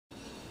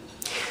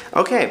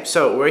Okay,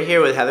 so we're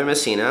here with Heather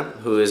Messina,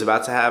 who is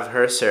about to have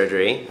her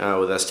surgery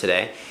with us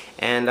today.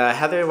 And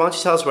Heather, why don't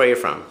you tell us where you're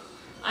from?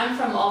 I'm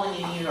from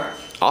Albany, New York.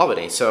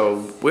 Albany.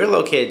 So we're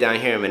located down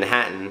here in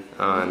Manhattan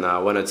on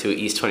 102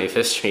 East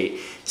 25th Street.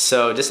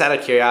 So just out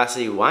of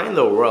curiosity, why in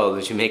the world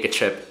did you make a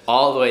trip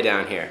all the way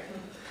down here?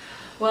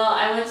 Well,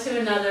 I went to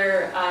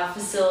another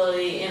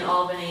facility in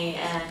Albany,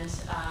 and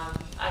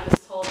I was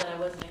told that I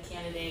wasn't a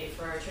candidate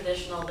for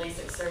traditional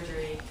LASIK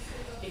surgery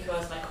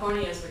because my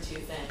corneas were too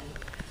thin.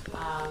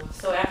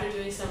 So after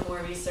doing some more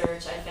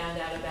research, I found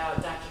out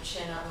about Dr.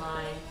 Chin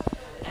online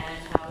and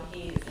how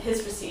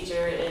his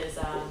procedure is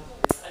a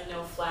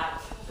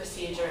no-flap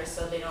procedure,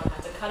 so they don't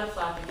have to cut a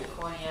flap in your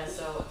cornea,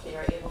 so they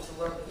are able to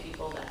work with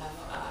people that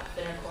have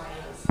thinner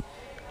corneas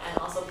and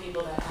also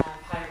people that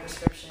have higher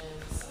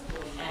prescriptions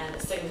and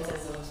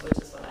astigmatisms, which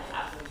is what I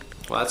have.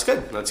 Well, that's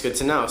good. That's good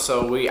to know.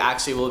 So we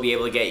actually will be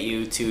able to get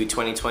you to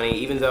 2020,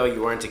 even though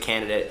you weren't a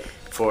candidate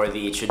for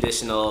the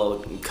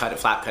traditional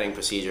flap cutting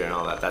procedure and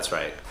all that. That's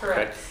right.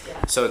 Correct.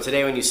 Yeah. So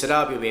today when you sit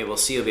up, you'll be able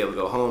to see, you'll be able to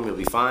go home, you'll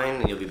be fine,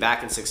 and you'll be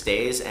back in 6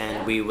 days.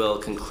 And we will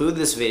conclude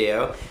this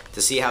video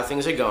to see how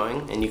things are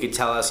going. And you could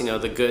tell us,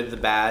 the good, the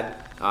bad,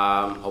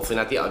 hopefully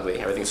not the ugly.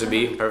 Everything should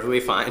be perfectly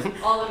fine.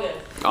 All the good.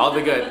 All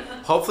the good.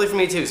 Hopefully for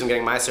me too, because I'm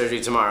getting my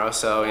surgery tomorrow.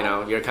 So,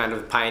 you're kind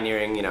of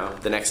pioneering,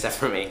 the next step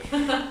for me.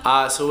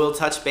 So we'll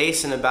touch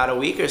base in about a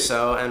week or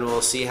so, and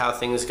we'll see how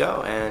things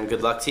go. And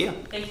good luck to you.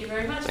 Thank you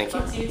very much. Thank you.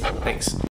 Good luck to you too. Thanks.